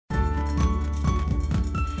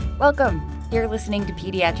Welcome. You're listening to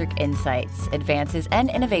Pediatric Insights, Advances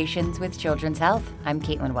and Innovations with Children's Health. I'm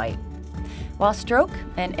Caitlin White. While stroke,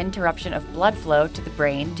 an interruption of blood flow to the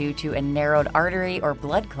brain due to a narrowed artery or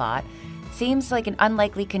blood clot, seems like an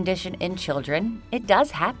unlikely condition in children, it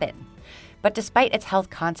does happen. But despite its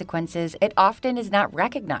health consequences, it often is not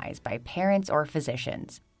recognized by parents or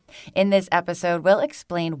physicians. In this episode, we'll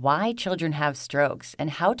explain why children have strokes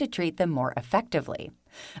and how to treat them more effectively.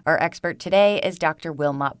 Our expert today is Dr.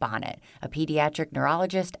 Wilmot Bonnet, a pediatric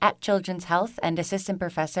neurologist at Children's Health and assistant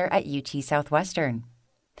professor at UT Southwestern.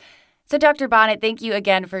 So, Dr. Bonnet, thank you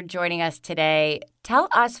again for joining us today. Tell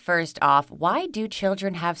us first off, why do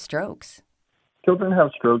children have strokes? Children have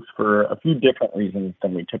strokes for a few different reasons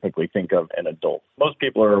than we typically think of in adults. Most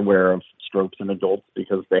people are aware of strokes in adults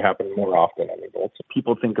because they happen more often in adults.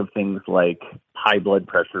 People think of things like high blood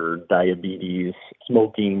pressure, diabetes,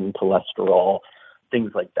 smoking, cholesterol,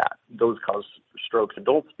 things like that. Those cause strokes in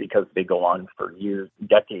adults because they go on for years,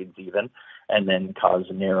 decades even, and then cause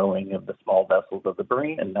narrowing of the small vessels of the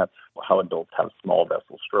brain, and that's how adults have small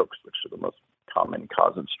vessel strokes, which are the most common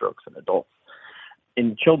cause of strokes in adults.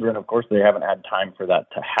 In children, of course, they haven't had time for that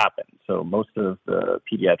to happen, so most of the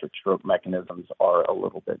pediatric stroke mechanisms are a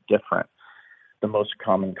little bit different. The most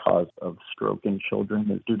common cause of stroke in children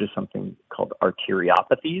is due to something called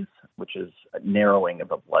arteriopathies, which is a narrowing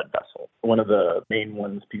of a blood vessel. One of the main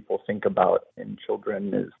ones people think about in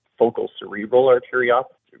children is focal cerebral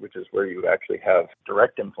arteriopathy, which is where you actually have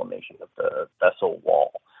direct inflammation of the vessel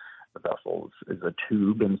wall. The vessel is a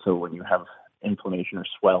tube, and so when you have inflammation or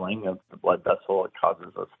swelling of the blood vessel, it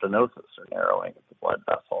causes a stenosis or narrowing of the blood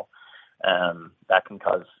vessel. That can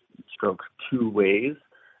cause stroke two ways.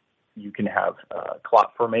 You can have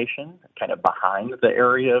clot formation kind of behind the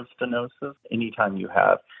area of stenosis. Anytime you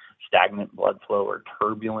have stagnant blood flow or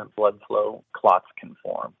turbulent blood flow, clots can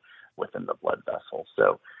form within the blood vessel.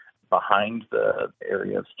 So behind the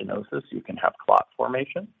area of stenosis, you can have clot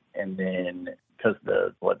formation. And then because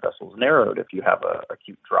the blood vessel is narrowed, if you have an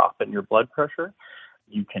acute drop in your blood pressure,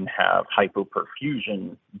 you can have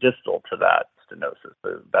hypoperfusion distal to that stenosis.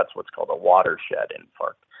 So that's what's called a watershed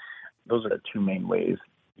infarct. Those are the two main ways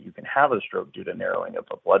you can have a stroke due to narrowing of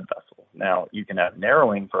a blood vessel. Now, you can have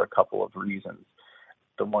narrowing for a couple of reasons.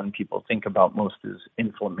 The one people think about most is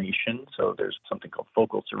inflammation. So there's something called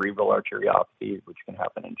focal cerebral arteriopathy, which can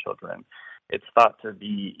happen in children. It's thought to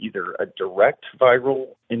be either a direct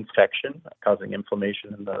viral infection causing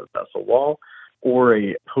inflammation in the vessel wall, or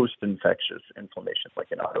a post-infectious inflammation, like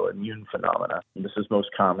an autoimmune phenomena. And this is most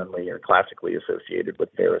commonly or classically associated with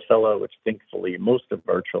varicella, which thankfully most of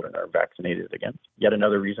our children are vaccinated against. Yet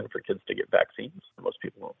another reason for kids to get vaccines. Most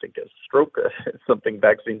people don't think a stroke is something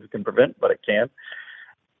vaccines can prevent, but it can.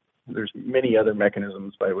 There's many other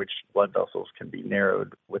mechanisms by which blood vessels can be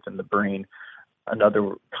narrowed within the brain.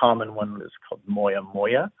 Another common one is called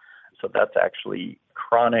moyamoya. So that's actually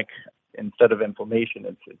chronic. Instead of inflammation,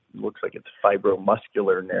 it looks like it's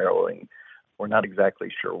fibromuscular narrowing. We're not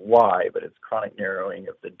exactly sure why, but it's chronic narrowing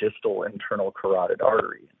of the distal internal carotid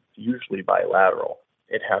artery. It's usually bilateral.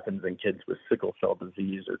 It happens in kids with sickle cell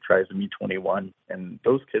disease or trisomy 21, and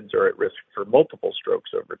those kids are at risk for multiple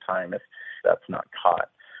strokes over time if that's not caught.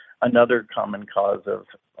 Another common cause of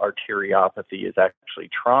arteriopathy is actually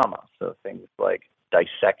trauma, so things like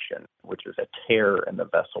dissection, which is a tear in the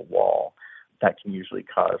vessel wall. That can usually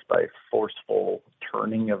caused by forceful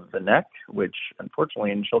turning of the neck, which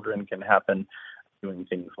unfortunately in children can happen doing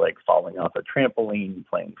things like falling off a trampoline,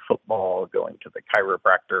 playing football, going to the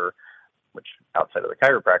chiropractor, which outside of the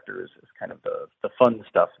chiropractor is kind of the fun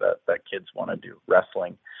stuff that kids want to do,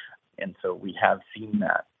 wrestling. And so we have seen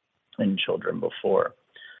that in children before.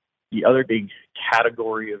 The other big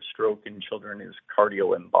category of stroke in children is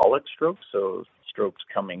cardioembolic stroke, so strokes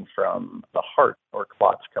coming from the heart or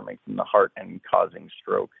clots coming from the heart and causing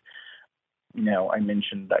stroke. Now, I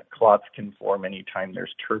mentioned that clots can form anytime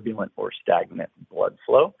there's turbulent or stagnant blood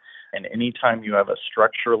flow, and anytime you have a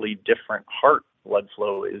structurally different heart, blood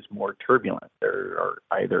flow is more turbulent. There are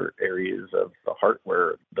either areas of the heart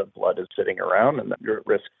where the blood is sitting around and you're at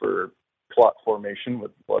risk for clot formation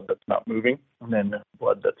with blood that's not moving, and then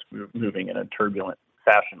blood that's moving in a turbulent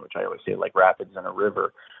fashion, which I always say like rapids in a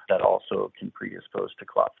river, that also can predispose to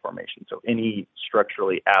clot formation. So any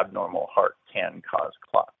structurally abnormal heart can cause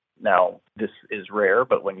clot. Now, this is rare,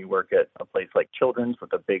 but when you work at a place like Children's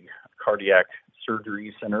with a big cardiac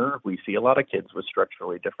surgery center, we see a lot of kids with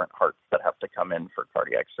structurally different hearts that have to come in for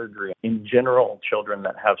cardiac surgery. In general, children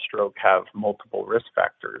that have stroke have multiple risk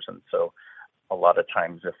factors, and so a lot of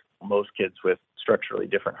times if most kids with structurally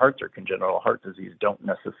different hearts or congenital heart disease don't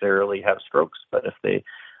necessarily have strokes, but if they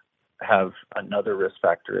have another risk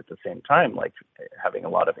factor at the same time, like having a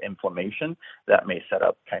lot of inflammation, that may set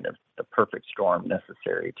up kind of the perfect storm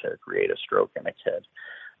necessary to create a stroke in a kid.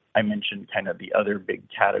 I mentioned kind of the other big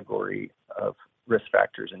category of risk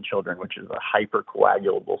factors in children, which is a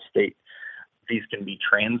hypercoagulable state. These can be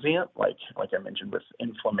transient, like I mentioned with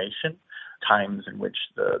inflammation, times in which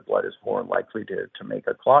the blood is more likely to make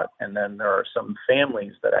a clot. And then there are some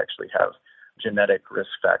families that actually have genetic risk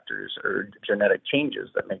factors or genetic changes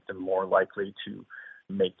that make them more likely to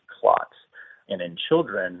make clots. And in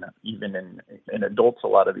children, even in adults, a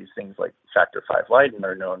lot of these things like factor V Leiden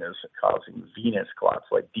are known as causing venous clots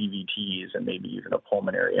like DVTs and maybe even a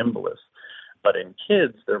pulmonary embolus. But in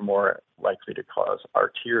kids, they're more likely to cause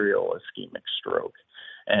arterial ischemic stroke.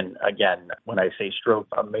 And again, when I say stroke,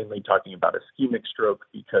 I'm mainly talking about ischemic stroke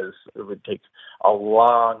because it would take a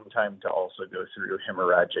long time to also go through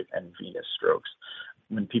hemorrhagic and venous strokes.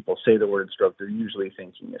 When people say the word stroke, they're usually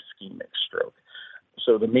thinking ischemic stroke.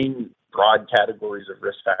 So the main broad categories of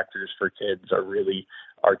risk factors for kids are really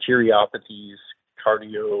arteriopathies,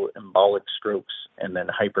 cardioembolic strokes, and then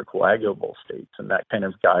hypercoagulable states. And that kind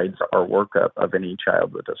of guides our workup of any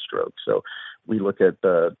child with a stroke. So we look at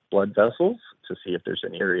the blood vessels to see if there's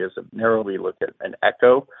any areas of narrow. We look at an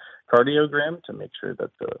echocardiogram to make sure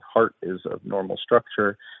that the heart is of normal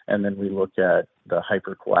structure. And then we look at the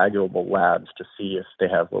hypercoagulable labs to see if they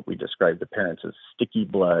have what we describe to parents as sticky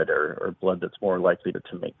blood or blood that's more likely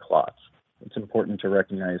to make clots. It's important to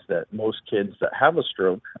recognize that most kids that have a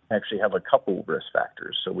stroke actually have a couple risk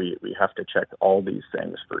factors. So we have to check all these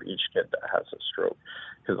things for each kid that has a stroke.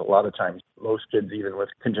 Because a lot of times, most kids, even with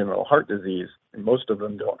congenital heart disease, most of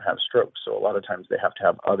them don't have strokes. So a lot of times they have to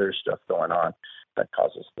have other stuff going on that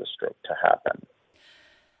causes the stroke to happen.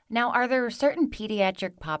 Now, are there certain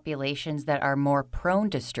pediatric populations that are more prone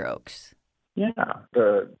to strokes? Yeah,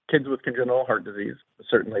 the kids with congenital heart disease is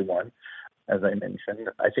certainly one. As I mentioned,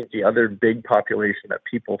 I think the other big population that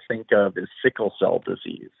people think of is sickle cell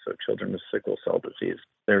disease. So children with sickle cell disease,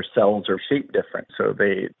 their cells are shaped different. So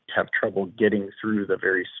they have trouble getting through the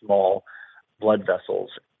very small blood vessels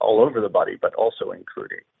all over the body, but also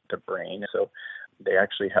including the brain. So they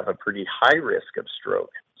actually have a pretty high risk of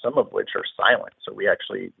stroke, some of which are silent. So we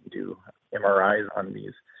actually do MRIs on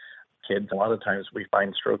these kids. A lot of times we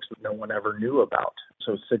find strokes that no one ever knew about.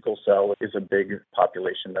 So sickle cell is a big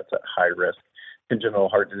population that's at high risk. Congenital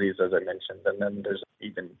heart disease, as I mentioned, and then there's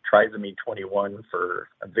even trisomy 21 for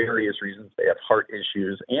various reasons. They have heart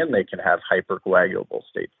issues and they can have hypercoagulable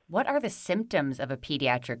states. What are the symptoms of a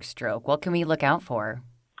pediatric stroke? What can we look out for?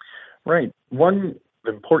 Right. One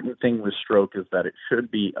important thing with stroke is that it should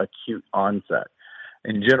be acute onset.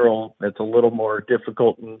 In general, it's a little more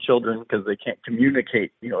difficult in children because they can't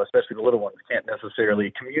communicate, especially the little ones can't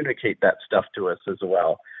necessarily communicate that stuff to us as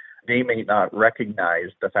well. They may not recognize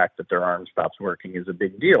the fact that their arm stops working is a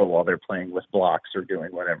big deal while they're playing with blocks or doing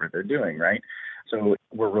whatever they're doing, right? So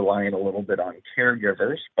we're relying a little bit on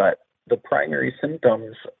caregivers, but the primary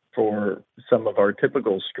symptoms for some of our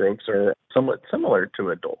typical strokes are somewhat similar to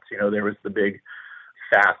adults. There was the big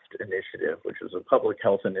FAST initiative, which was a public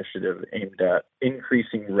health initiative aimed at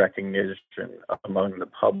increasing recognition among the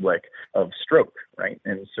public of stroke, right?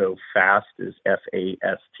 And so FAST is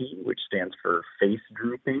F-A-S-T, which stands for face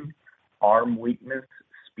drooping, arm weakness,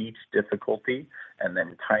 speech difficulty, and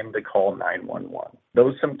then time to call 911.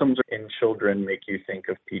 Those symptoms in children make you think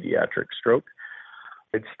of pediatric stroke.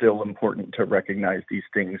 It's still important to recognize these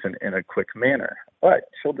things in a quick manner. But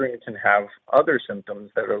children can have other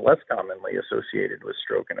symptoms that are less commonly associated with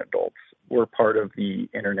stroke in adults. We're part of the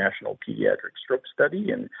International Pediatric Stroke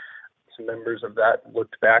Study, and some members of that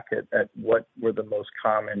looked back at what were the most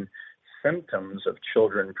common symptoms of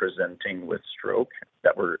children presenting with stroke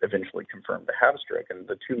that were eventually confirmed to have stroke. And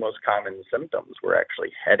the two most common symptoms were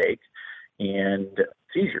actually headache and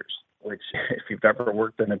seizures, which if you've ever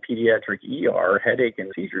worked in a pediatric ER, headache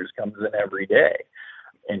and seizures comes in every day.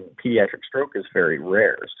 And pediatric stroke is very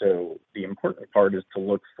rare. So the important part is to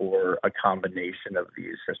look for a combination of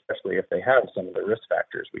these, especially if they have some of the risk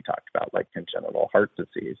factors we talked about, like congenital heart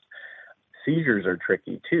disease. Seizures are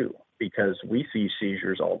tricky too, because we see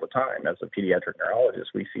seizures all the time. As a pediatric neurologist,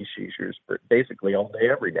 we see seizures basically all day,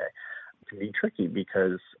 every day. Can be tricky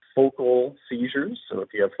because focal seizures, so if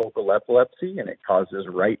you have focal epilepsy and it causes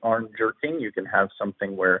right arm jerking, you can have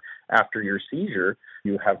something where after your seizure,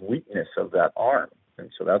 you have weakness of that arm.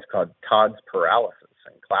 And so that's called Todd's paralysis.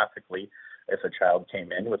 And classically, if a child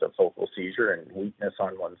came in with a focal seizure and weakness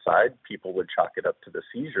on one side, people would chalk it up to the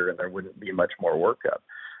seizure and there wouldn't be much more workup.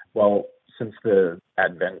 Well, since the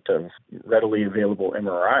advent of readily available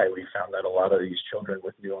MRI, we found that a lot of these children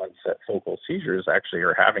with new onset focal seizures actually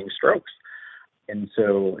are having strokes. And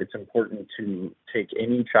so it's important to take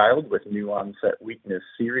any child with new onset weakness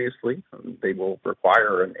seriously. They will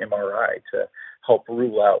require an MRI to help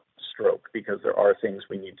rule out stroke, because there are things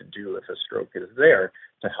we need to do if a stroke is there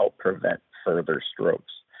to help prevent further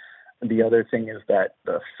strokes. The other thing is that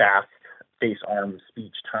the FAST, face, arm,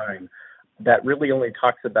 speech, time, that really only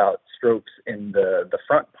talks about strokes in the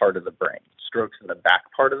front part of the brain. Strokes in the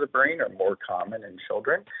back part of the brain are more common in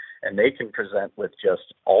children, and they can present with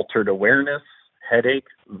just altered awareness, headache,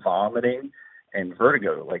 vomiting, and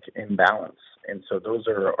vertigo, like imbalance. And so those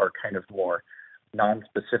are kind of more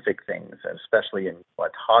non-specific things, especially in a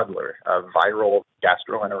toddler. Viral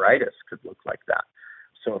gastroenteritis could look like that.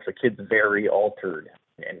 So if a kid's very altered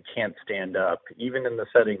and can't stand up, even in the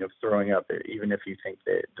setting of throwing up, even if you think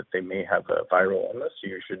that they may have a viral illness,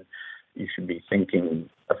 you should be thinking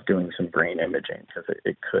of doing some brain imaging, because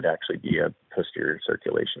it could actually be a posterior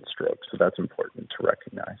circulation stroke. So that's important to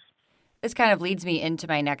recognize. This kind of leads me into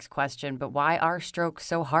my next question, but why are strokes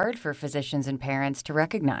so hard for physicians and parents to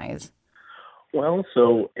recognize? Well,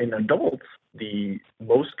 so in adults, the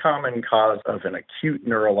most common cause of an acute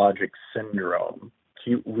neurologic syndrome,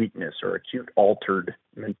 acute weakness or acute altered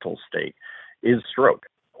mental state, is stroke.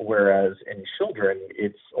 Whereas in children,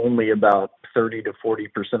 it's only about 30 to 40%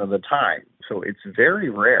 of the time. So it's very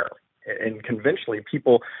rare. And conventionally,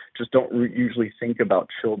 people just don't usually think about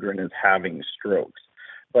children as having strokes.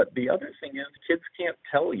 But the other thing is, kids can't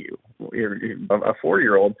tell you. A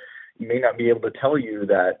 4-year-old may not be able to tell you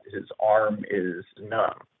that his arm is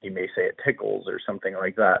numb. He may say it tickles or something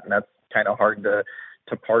like that, and that's kind of hard to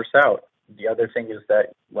parse out. The other thing is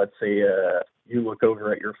that, let's say you look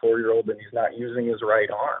over at your 4-year-old and he's not using his right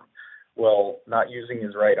arm. Well, not using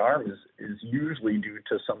his right arm is usually due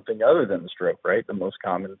to something other than stroke, right? The most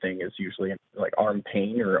common thing is usually like arm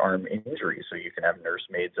pain or arm injury. So you can have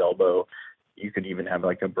nursemaid's elbow. You could even have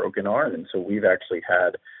like a broken arm. And so we've actually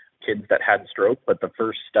had kids that had stroke, but the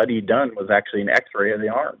first study done was actually an x-ray of the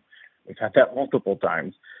arm. We've had that multiple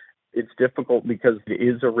times. It's difficult because it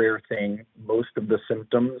is a rare thing. Most of the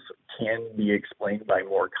symptoms can be explained by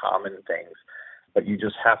more common things, but you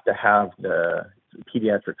just have to have the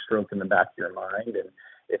pediatric stroke in the back of your mind. And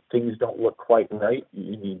if things don't look quite right,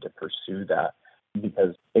 you need to pursue that,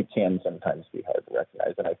 because it can sometimes be hard to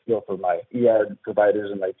recognize. And I feel for my ER providers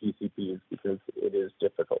and my PCPs, because it is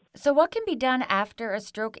difficult. So what can be done after a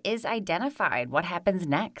stroke is identified? What happens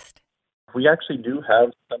next? We actually do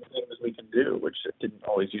have some things we can do, which didn't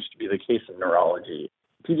always used to be the case in neurology.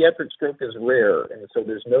 Pediatric stroke is rare, and so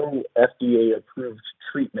there's no FDA-approved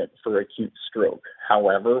treatment for acute stroke.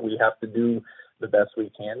 However, we have to do the best we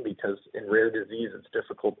can, because in rare disease, it's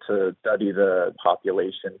difficult to study the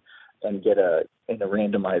population and get in a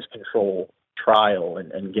randomized control trial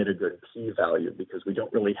and get a good p-value, because we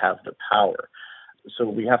don't really have the power. So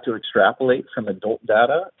we have to extrapolate from adult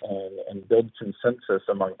data and build consensus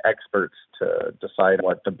among experts to decide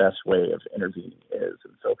what the best way of intervening is.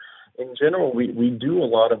 And so in general, we do a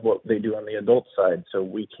lot of what they do on the adult side. So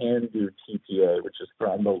we can do TPA, which is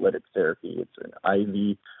thrombolytic therapy. It's an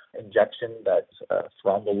IV injection that's a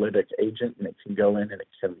thrombolytic agent, and it can go in and it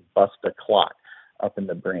can bust a clot up in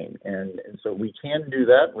the brain. And so we can do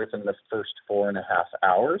that within the first 4.5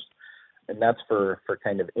 hours. And that's for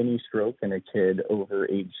kind of any stroke in a kid over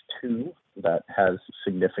age 2 that has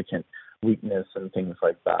significant weakness and things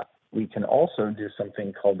like that. We can also do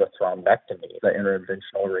something called a thrombectomy. The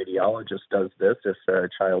interventional radiologist does this if a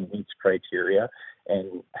child meets criteria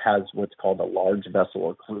and has what's called a large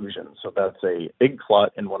vessel occlusion. So that's a big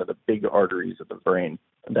clot in one of the big arteries of the brain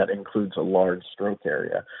that includes a large stroke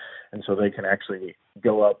area. And so they can actually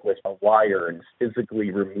go up with a wire and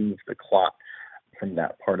physically remove the clot from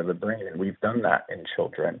that part of the brain. And we've done that in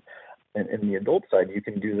children. And in the adult side, you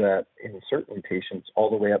can do that in certain patients all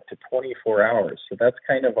the way up to 24 hours. So that's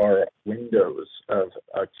kind of our windows of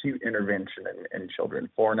acute intervention in children,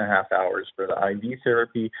 4.5 hours for the IV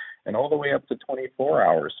therapy and all the way up to 24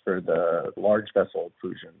 hours for the large vessel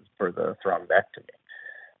occlusions for the thrombectomy.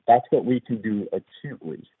 That's what we can do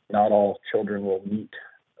acutely. Not all children will meet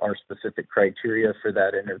our specific criteria for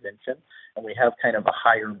that intervention. And we have kind of a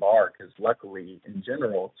higher bar because luckily, in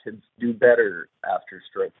general, kids do better after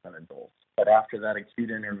stroke than adults. But after that acute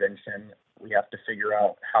intervention, we have to figure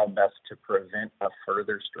out how best to prevent a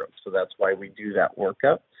further stroke. So that's why we do that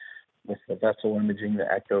workup with the vessel imaging,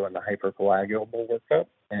 the echo, and the hypercoagulable workup.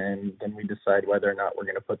 And then we decide whether or not we're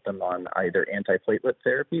going to put them on either antiplatelet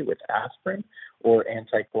therapy with aspirin or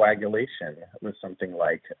anticoagulation with something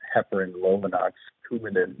like heparin, Lovenox,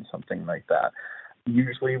 Coumadin, something like that.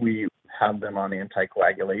 Usually we have them on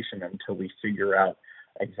anticoagulation until we figure out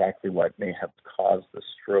exactly what may have caused the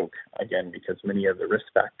stroke. Again, because many of the risk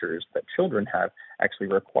factors that children have actually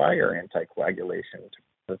require anticoagulation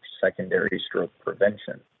for secondary stroke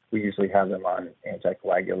prevention. We usually have them on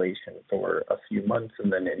anticoagulation for a few months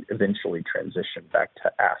and then eventually transition back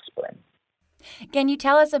to aspirin. Can you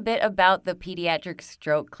tell us a bit about the Pediatric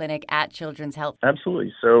Stroke Clinic at Children's Health?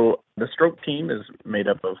 Absolutely. So the stroke team is made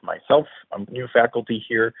up of myself. I'm new faculty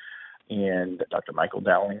here, and Dr. Michael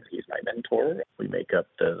Dowling, he's my mentor. We make up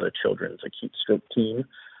the children's acute stroke team.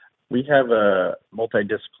 We have a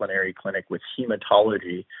multidisciplinary clinic with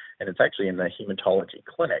hematology, and it's actually in the hematology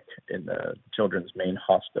clinic in the children's main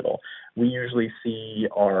hospital. We usually see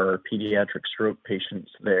our pediatric stroke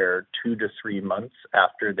patients there 2 to 3 months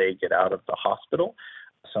after they get out of the hospital.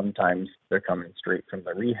 Sometimes they're coming straight from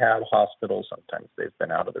the rehab hospital. Sometimes they've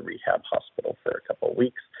been out of the rehab hospital for a couple of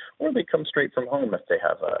weeks, or they come straight from home if they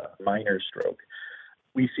have a minor stroke.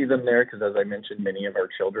 We see them there because, as I mentioned, many of our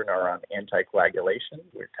children are on anticoagulation.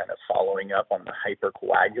 We're kind of following up on the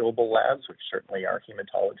hypercoagulable labs, which certainly our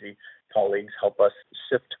hematology colleagues help us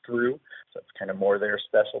sift through. So it's kind of more their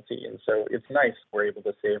specialty. And so it's nice we're able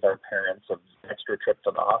to save our parents an extra trip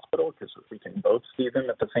to the hospital because we can both see them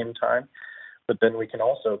at the same time. But then we can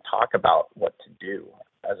also talk about what to do.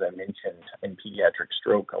 As I mentioned, in pediatric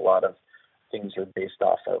stroke, a lot of things are based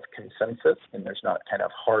off of consensus, and there's not kind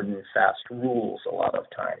of hard and fast rules a lot of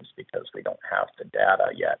times because we don't have the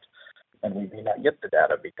data yet. And we may not get the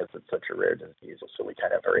data because it's such a rare disease. So we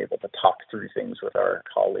kind of are able to talk through things with our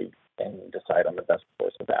colleagues and decide on the best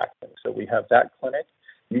course of action. So we have that clinic.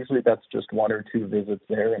 Usually that's just 1 or 2 visits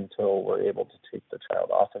there until we're able to take the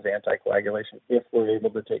child off of anticoagulation. If we're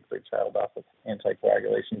able to take the child off of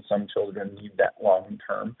anticoagulation, some children need that long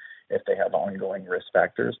term if they have ongoing risk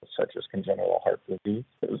factors, such as congenital heart disease.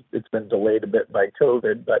 It's been delayed a bit by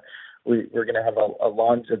COVID, but we're going to have a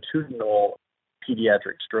longitudinal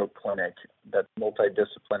pediatric stroke clinic that's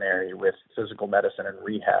multidisciplinary with physical medicine and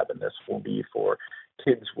rehab, and this will be for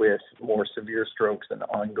kids with more severe strokes and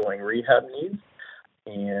ongoing rehab needs.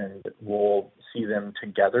 And we'll see them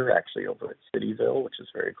together actually over at Cityville, which is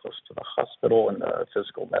very close to the hospital and the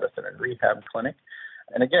physical medicine and rehab clinic.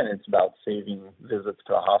 And again, it's about saving visits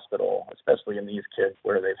to the hospital, especially in these kids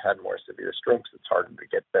where they've had more severe strokes. It's harder to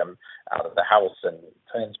get them out of the house and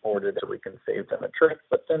transported so we can save them a trip.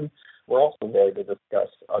 But then we're also there to discuss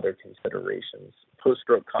other considerations.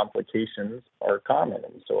 Post-stroke complications are common,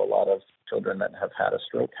 and so a lot of children that have had a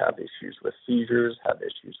stroke have issues with seizures, have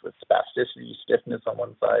issues with spasticity, stiffness on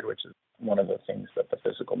one side, which is one of the things that the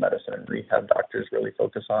physical medicine and rehab doctors really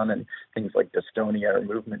focus on, and things like dystonia or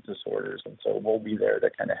movement disorders. And so we'll be there to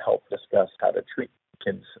kind of help discuss how to treat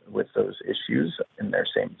kids with those issues in their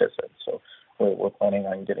same visit. So we're planning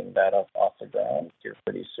on getting that off the ground here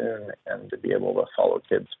pretty soon and to be able to follow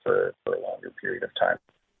kids for a longer period of time.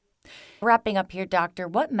 Wrapping up here, doctor,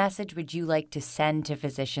 what message would you like to send to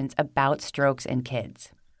physicians about strokes in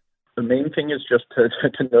kids? The main thing is just to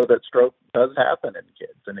know that stroke does happen in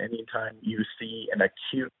kids. And anytime you see an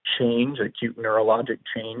acute neurologic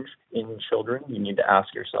change in children, you need to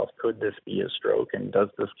ask yourself, could this be a stroke? And does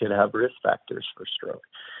this kid have risk factors for stroke?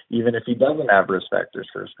 Even if he doesn't have risk factors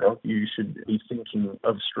for stroke, you should be thinking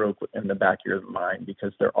of stroke in the back of your mind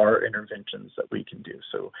because there are interventions that we can do.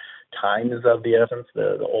 So time is of the essence.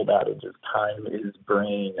 The old adage is time is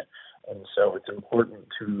brain. And so it's important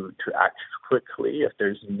to act quickly if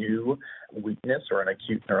there's new weakness or an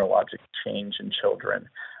acute neurologic change in children.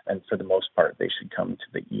 And for the most part, they should come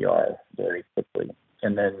to the ER very quickly.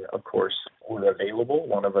 And then, of course, we're available.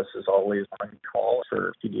 One of us is always on call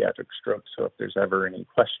for pediatric stroke. So if there's ever any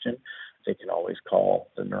question, they can always call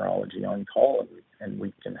the neurology on call, and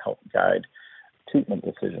we can help guide treatment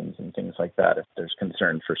decisions and things like that if there's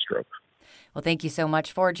concern for stroke. Well, thank you so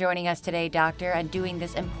much for joining us today, Doctor, and doing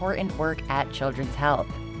this important work at Children's Health.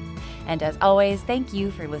 And as always, thank you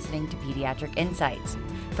for listening to Pediatric Insights.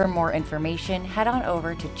 For more information, head on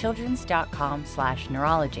over to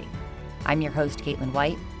childrens.com/neurology. I'm your host, Caitlin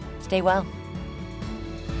White. Stay well.